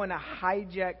anytime we want to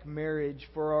hijack marriage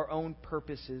for our own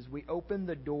purposes, we open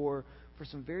the door for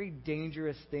some very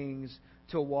dangerous things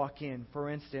to walk in. For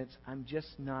instance, I'm just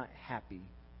not happy.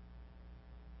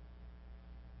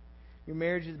 Your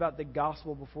marriage is about the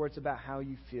gospel before it's about how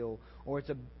you feel, or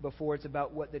before it's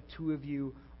about what the two of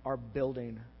you are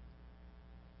building.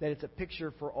 That it's a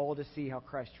picture for all to see how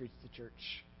Christ treats the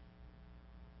church.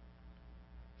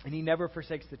 And He never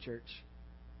forsakes the church.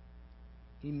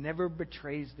 He never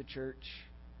betrays the church.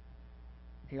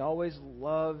 He always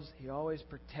loves. He always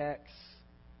protects.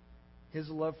 His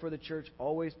love for the church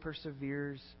always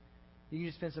perseveres. You can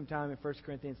just spend some time in 1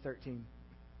 Corinthians 13.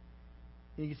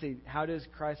 You can see, how does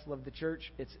Christ love the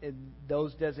church? It's in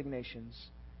those designations.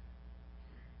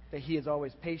 That He is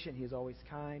always patient. He is always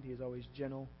kind. He is always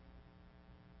gentle.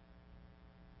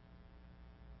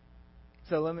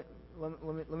 So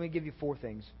let me give you 4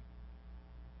 things.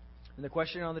 And the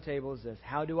question on the table is this: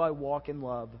 how do I walk in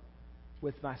love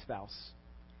with my spouse?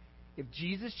 If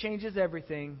Jesus changes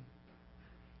everything,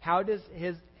 how does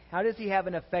He have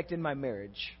an effect in my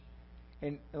marriage?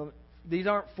 And these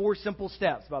aren't 4 simple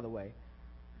steps, by the way.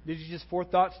 These are just 4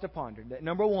 thoughts to ponder.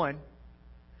 Number 1,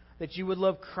 that you would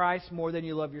love Christ more than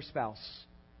you love your spouse.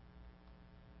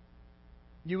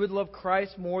 You would love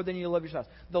Christ more than you love your spouse.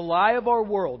 The lie of our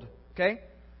world, okay?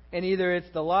 And either it's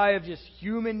the lie of just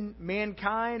human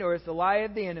mankind or it's the lie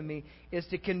of the enemy, is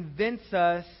to convince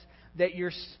us that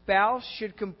your spouse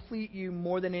should complete you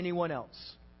more than anyone else.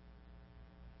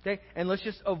 Okay? And let's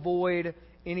just avoid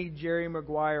any Jerry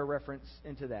Maguire reference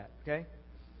into that. Okay?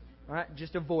 All right?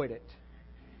 Just avoid it.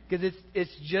 Because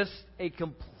it's just a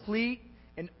complete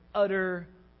and utter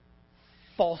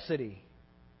falsity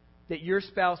that your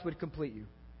spouse would complete you.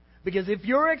 Because if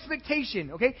your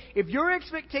expectation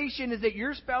is that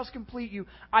your spouse complete you,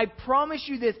 I promise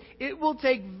you this, it will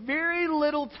take very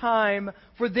little time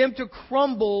for them to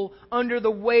crumble under the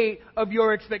weight of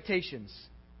your expectations.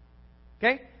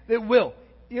 Okay? It will.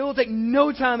 It will take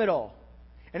no time at all.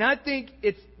 And I think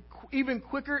it's even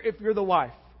quicker if you're the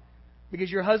wife. Because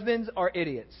your husbands are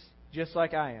idiots, just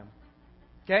like I am.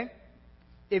 Okay?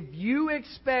 If you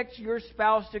expect your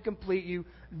spouse to complete you,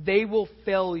 they will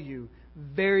fail you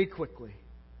very quickly.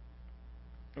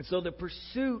 And so the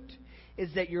pursuit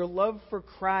is that your love for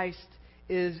Christ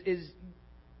is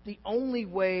the only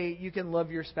way you can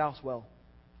love your spouse well.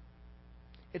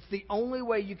 It's the only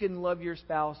way you can love your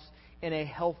spouse in a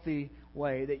healthy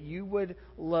way, that you would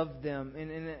love them.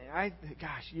 And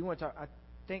you want to talk, I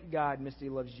thank God Misty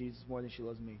loves Jesus more than she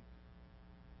loves me.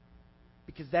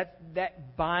 Because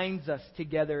that binds us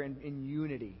together in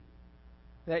unity.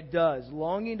 That does.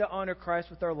 Longing to honor Christ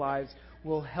with our lives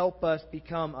will help us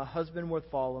become a husband worth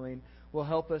following, will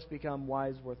help us become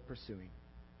wives worth pursuing.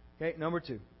 Okay, number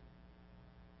 2.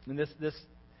 And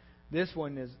this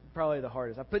one is probably the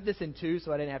hardest. I put this in 2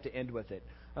 so I didn't have to end with it.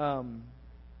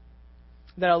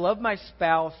 That I love my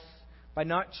spouse by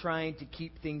not trying to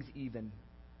keep things even.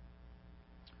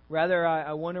 Rather,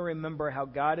 I want to remember how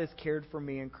God has cared for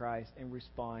me in Christ and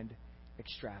respond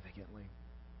extravagantly.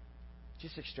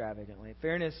 Just extravagantly.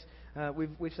 Fairness,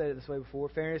 we've said it this way before.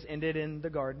 Fairness ended in the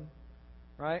garden,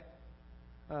 right?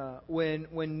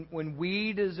 When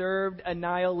we deserved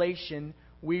annihilation,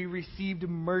 we received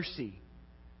mercy.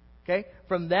 Okay?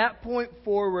 From that point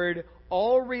forward,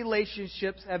 all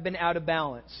relationships have been out of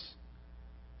balance.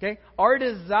 Okay? Our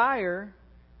desire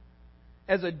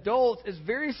as adults is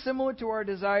very similar to our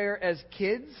desire as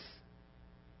kids.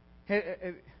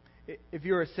 If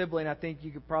you're a sibling, I think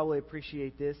you could probably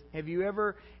appreciate this. Have you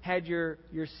ever had your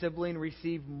sibling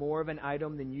receive more of an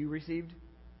item than you received?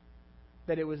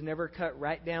 That it was never cut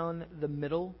right down the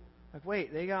middle? Like,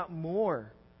 wait, they got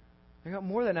more. They got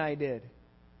more than I did.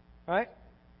 Right?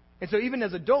 And so even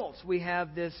as adults, we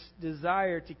have this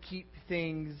desire to keep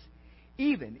things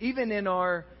even. Even in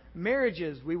our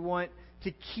marriages, we want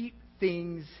to keep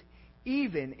things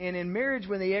even. And in marriage,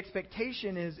 when the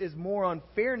expectation is more on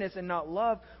fairness and not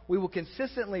love, we will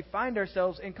consistently find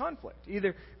ourselves in conflict.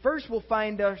 Either first we'll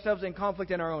find ourselves in conflict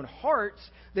in our own hearts,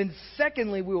 then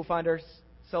secondly we will find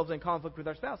ourselves in conflict with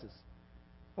our spouses.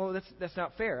 Well, that's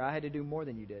not fair. I had to do more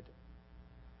than you did.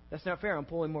 That's not fair. I'm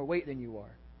pulling more weight than you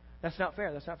are. That's not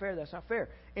fair. That's not fair. That's not fair.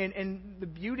 And the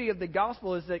beauty of the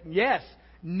gospel is that, yes,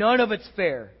 none of it's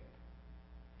fair.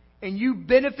 And you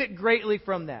benefit greatly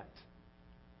from that.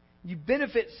 You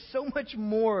benefit so much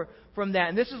more from that.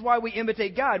 And this is why we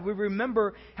imitate God. We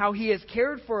remember how He has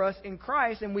cared for us in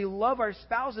Christ, and we love our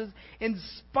spouses in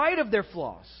spite of their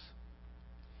flaws.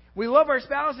 We love our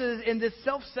spouses in this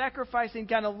self-sacrificing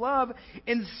kind of love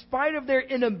in spite of their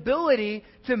inability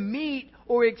to meet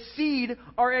or exceed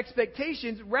our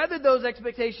expectations, rather those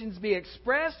expectations be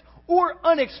expressed or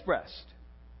unexpressed.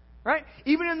 Right?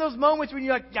 Even in those moments when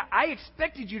you're like, yeah, I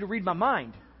expected you to read my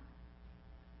mind.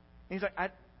 And He's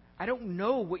like, I don't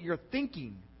know what you're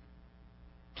thinking.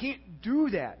 Can't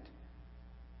do that.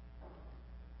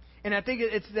 And I think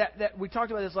it's that we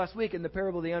talked about this last week in the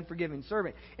parable of the unforgiving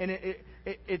servant. And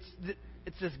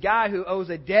it's this guy who owes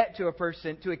a debt to a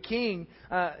person, to a king,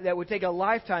 that would take a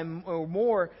lifetime or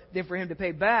more than for him to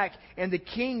pay back. And the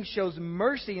king shows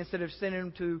mercy instead of sending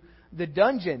him to the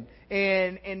dungeon.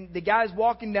 And the guy's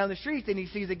walking down the street and he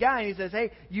sees a guy and he says,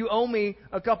 hey, you owe me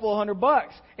a couple of $100.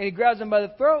 And he grabs him by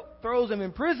the throat, throws him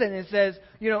in prison and says,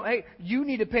 hey, you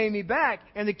need to pay me back.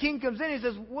 And the king comes in and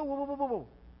says, whoa.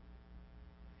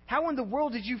 How in the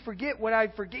world did you forget what I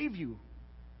forgave you?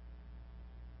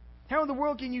 How in the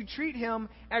world can you treat him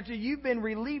after you've been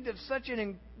relieved of such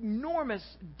an enormous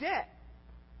debt?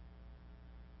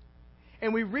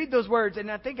 And we read those words, and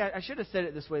I think I should have said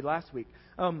it this way last week.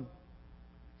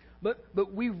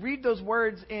 But we read those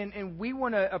words, and we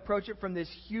want to approach it from this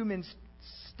human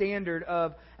standard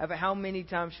of how many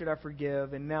times should I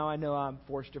forgive? And now I know I'm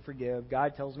forced to forgive.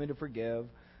 God tells me to forgive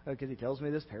because He tells me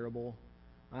this parable.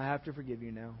 I have to forgive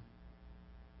you now.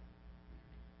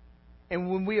 And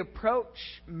when we approach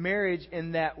marriage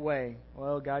in that way,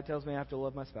 well, God tells me I have to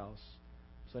love my spouse.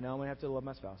 So now I'm going to have to love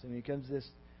my spouse. And it becomes this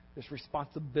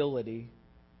responsibility.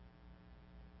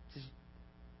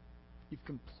 You've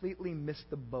completely missed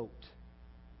the boat.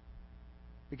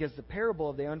 Because the parable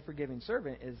of the unforgiving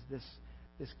servant is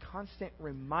this constant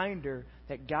reminder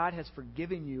that God has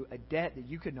forgiven you a debt that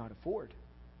you could not afford.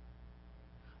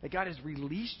 That God has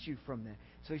released you from that.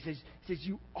 So He says,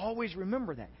 you always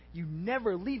remember that. You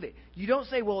never leave it. You don't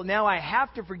say, well, now I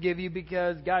have to forgive you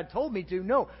because God told me to.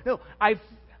 No,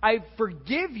 I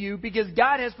forgive you because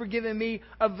God has forgiven me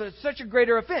of such a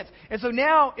greater offense. And so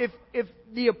now if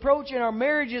the approach in our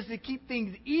marriage is to keep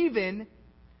things even,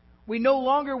 we no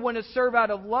longer want to serve out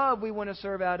of love. We want to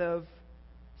serve out of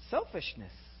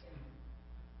selfishness.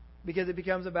 Because it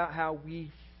becomes about how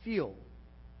we feel.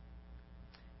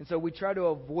 And so we try to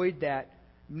avoid that,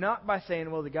 not by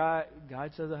saying, well, God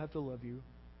says I have to love you.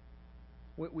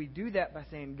 We do that by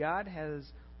saying, God has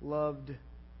loved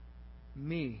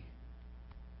me,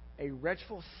 a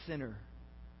wretchful sinner.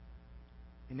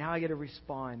 And now I get to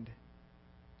respond.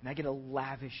 And I get to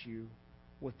lavish you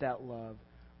with that love.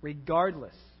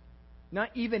 Regardless. Not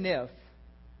even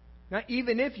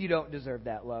if you don't deserve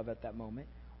that love at that moment.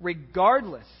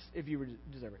 Regardless if you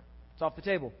deserve it. It's off the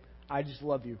table. I just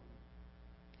love you.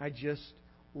 I just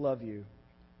love you.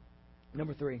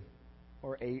 Number 3,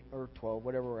 or 8, or 12,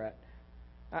 whatever we're at.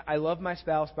 I love my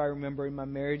spouse by remembering my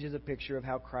marriage is a picture of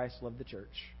how Christ loved the church.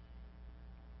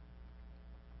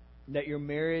 That your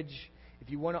marriage, if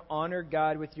you want to honor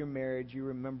God with your marriage, you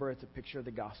remember it's a picture of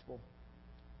the gospel.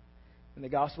 And the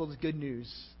gospel is good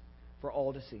news for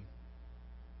all to see.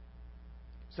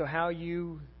 So how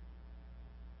you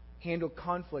handle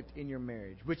conflict in your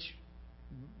marriage, which,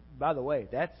 by the way,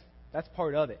 that's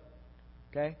part of it.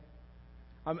 Okay?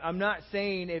 I'm not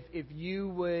saying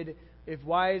if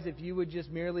wives, if you would just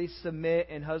merely submit,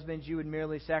 and husbands, you would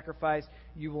merely sacrifice,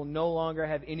 you will no longer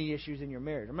have any issues in your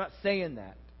marriage. I'm not saying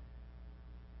that.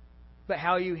 But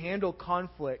how you handle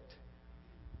conflict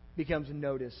becomes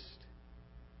noticed.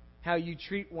 How you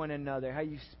treat one another, how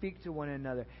you speak to one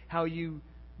another, how you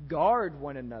guard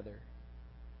one another.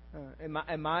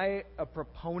 Am I a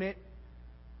proponent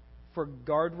for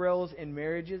guardrails in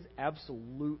marriages?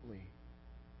 Absolutely.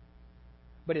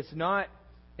 But it's not.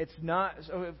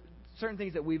 So certain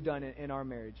things that we've done in our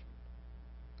marriage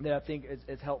that I think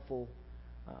is helpful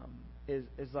is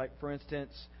like, for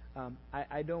instance,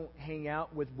 I don't hang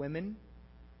out with women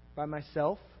by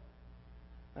myself.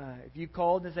 If you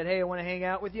called and said, hey, I want to hang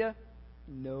out with you,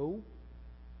 no.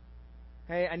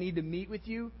 Hey, I need to meet with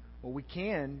you. Well, we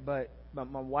can, but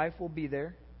my wife will be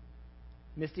there.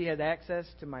 Misty has access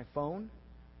to my phone.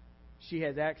 She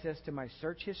has access to my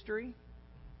search history.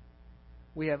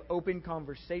 We have open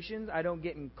conversations. I don't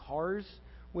get in cars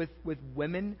with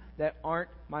women that aren't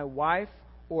my wife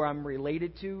or I'm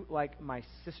related to, like my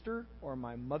sister or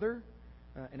my mother.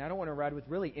 And I don't want to ride with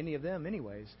really any of them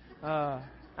anyways.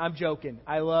 I'm joking.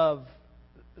 I love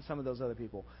some of those other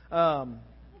people.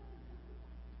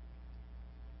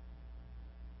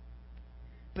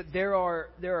 But there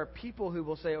are people who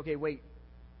will say, okay, wait.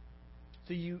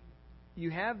 So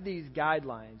you have these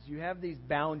guidelines. You have these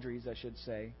boundaries, I should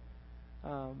say.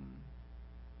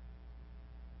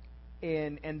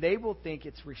 And they will think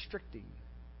it's restricting.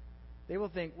 They will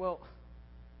think, well,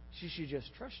 she should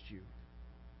just trust you.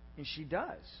 And she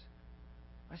does.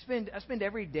 I spend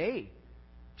every day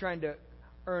trying to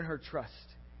earn her trust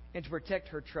and to protect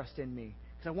her trust in me,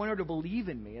 because I want her to believe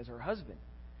in me as her husband.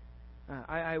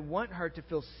 I want her to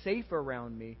feel safe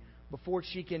around me before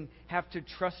she can have to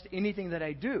trust anything that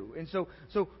I do. And so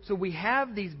we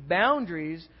have these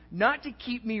boundaries not to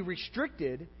keep me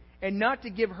restricted and not to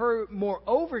give her more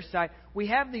oversight. We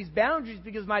have these boundaries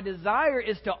because my desire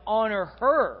is to honor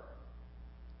her.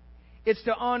 It's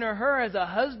to honor her as a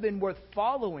husband worth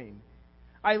following.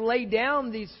 I lay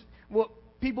down these, what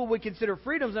people would consider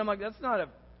freedoms. I'm like, that's not a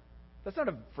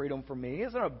freedom for me.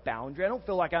 It's not a boundary. I don't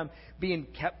feel like I'm being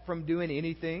kept from doing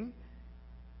anything.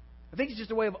 I think it's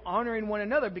just a way of honoring one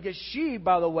another, because she,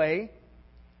 by the way,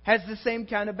 has the same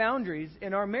kind of boundaries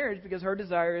in our marriage, because her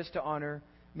desire is to honor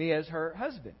me as her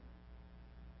husband.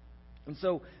 And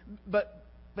so, but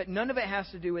none of it has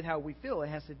to do with how we feel. It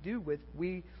has to do with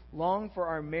we long for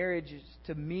our marriages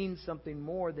to mean something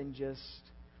more than just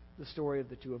the story of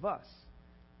the two of us.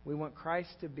 We want Christ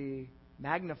to be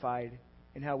magnified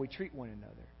in how we treat one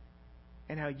another,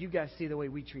 and how you guys see the way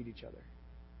we treat each other,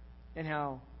 and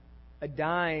how a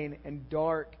dying and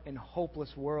dark and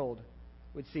hopeless world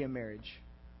would see a marriage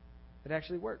that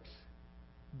actually works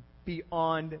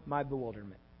beyond my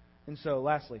bewilderment. And so,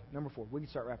 lastly, number 4, we can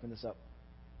start wrapping this up.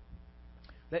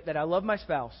 That I love my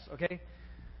spouse, okay?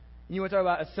 You want to talk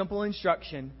about a simple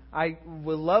instruction. I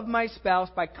will love my spouse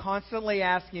by constantly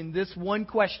asking this one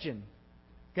question,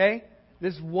 okay?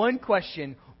 This one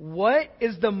question. What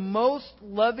is the most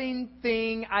loving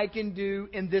thing I can do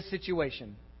in this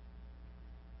situation?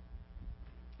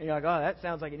 And you're like, oh, that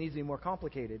sounds like it needs to be more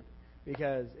complicated.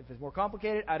 Because if it's more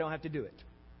complicated, I don't have to do it.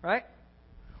 Right?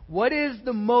 What is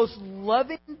the most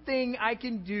loving thing I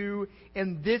can do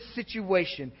in this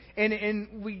situation?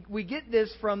 And we get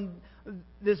this from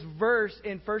this verse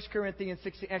in 1 Corinthians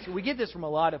 16. Actually, we get this from a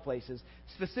lot of places.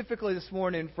 Specifically this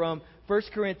morning from 1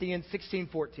 Corinthians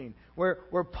 16:14,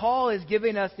 where Paul is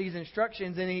giving us these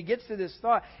instructions, and he gets to this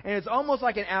thought, and it's almost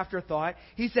like an afterthought.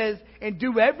 He says, and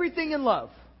do everything in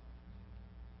love.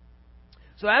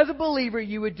 So as a believer,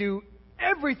 you would do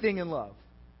everything in love.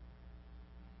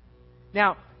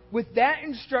 Now, with that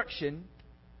instruction,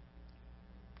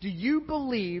 do you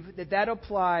believe that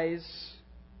applies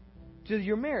to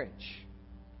your marriage?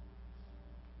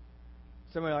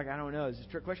 Somebody like, I don't know. Is this a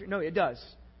trick question? No, it does.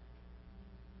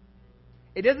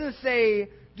 It doesn't say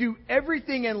do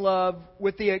everything in love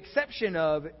with the exception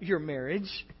of your marriage.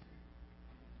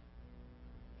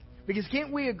 Because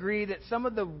can't we agree that some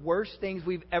of the worst things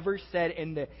we've ever said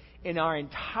in our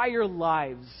entire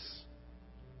lives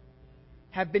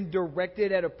have been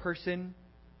directed at a person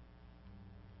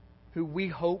who we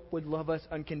hope would love us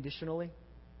unconditionally?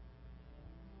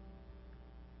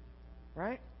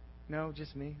 Right? No,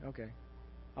 just me? Okay.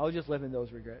 I'll just live in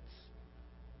those regrets.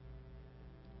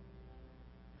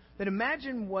 Then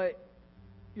imagine what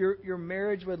your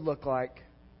marriage would look like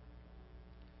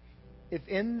if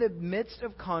in the midst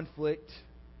of conflict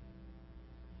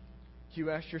you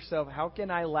ask yourself, how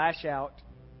can I lash out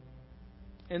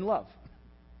in love?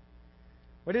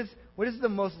 What is the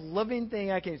most loving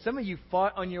thing I can do? Some of you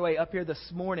fought on your way up here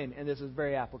this morning, and this is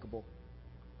very applicable.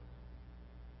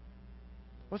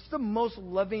 What's the most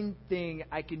loving thing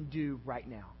I can do right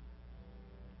now?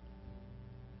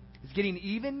 Is getting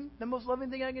even the most loving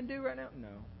thing I can do right now?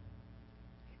 No.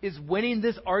 Is winning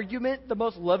this argument the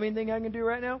most loving thing I can do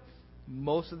right now?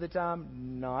 Most of the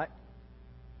time, not.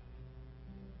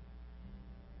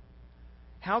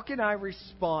 How can I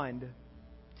respond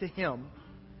to him?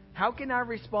 How can I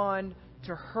respond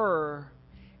to her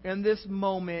in this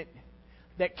moment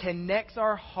that connects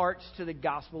our hearts to the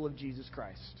gospel of Jesus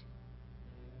Christ?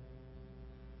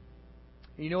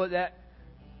 And you know what that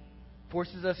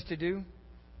forces us to do?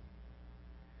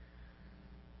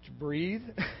 To breathe,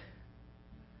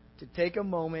 to take a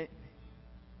moment,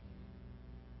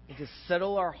 and to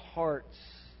settle our hearts,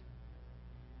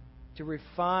 to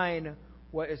refine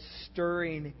what is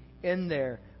stirring in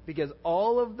there. Because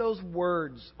all of those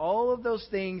words, all of those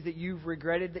things that you've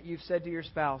regretted that you've said to your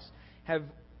spouse have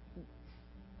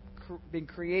been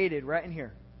created right in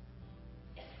here.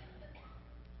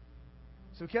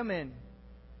 So come in.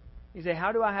 You say,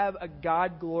 how do I have a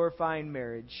God-glorifying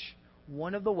marriage?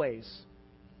 one of the ways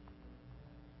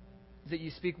is that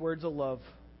you speak words of love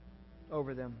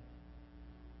over them.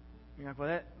 You're like,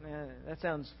 well, that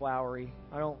sounds flowery.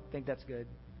 I don't think that's good.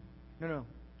 No,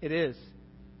 it is.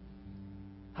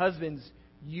 Husbands,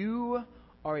 you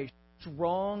are a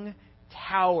strong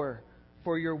tower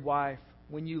for your wife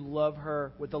when you love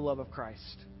her with the love of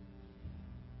Christ.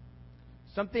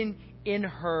 Something in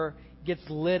her gets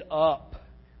lit up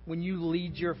when you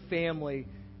lead your family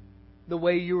the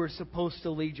way you were supposed to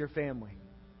lead your family.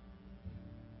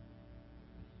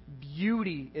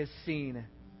 Beauty is seen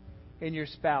in your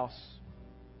spouse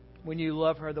when you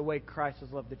love her the way Christ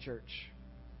has loved the church.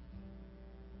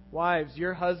 Wives,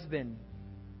 your husband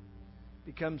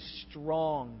becomes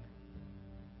strong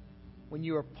when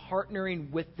you are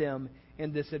partnering with them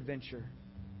in this adventure.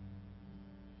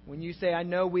 When you say, I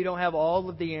know we don't have all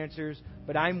of the answers,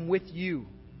 but I'm with you.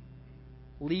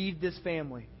 Lead this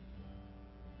family.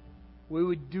 We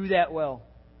would do that well.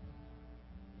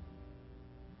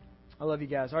 I love you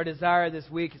guys. Our desire this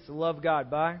week is to love God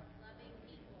by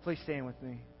please stand with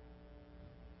me.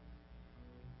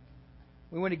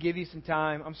 We want to give you some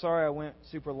time. I'm sorry I went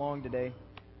super long today.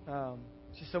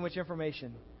 It's just so much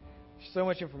information. So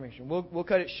much information. We'll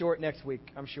cut it short next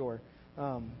week, I'm sure.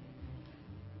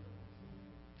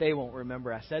 They won't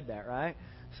remember I said that, right?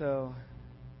 So,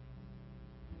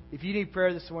 if you need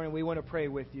prayer this morning, we want to pray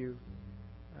with you.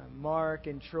 Mark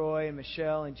and Troy and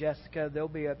Michelle and Jessica, they'll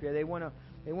be up here. They want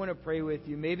to pray with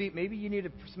you. Maybe you need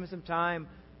to spend some time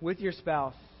with your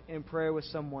spouse in prayer with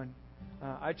someone.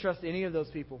 I trust any of those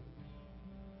people.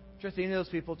 Trust any of those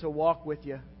people to walk with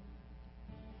you.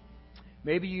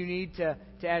 Maybe you need to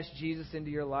ask Jesus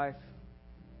into your life.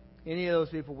 Any of those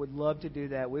people would love to do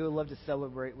that. We would love to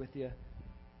celebrate with you.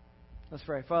 Let's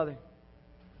pray. Father,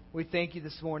 we thank you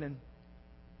this morning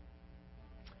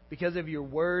because of your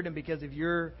word and because of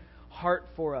your heart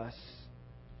for us.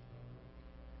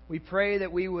 We pray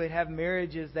that we would have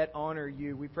marriages that honor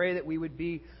you. We pray that we would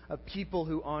be a people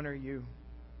who honor you.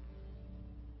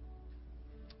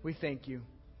 We thank you.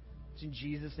 It's in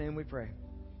Jesus' name we pray.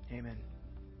 Amen.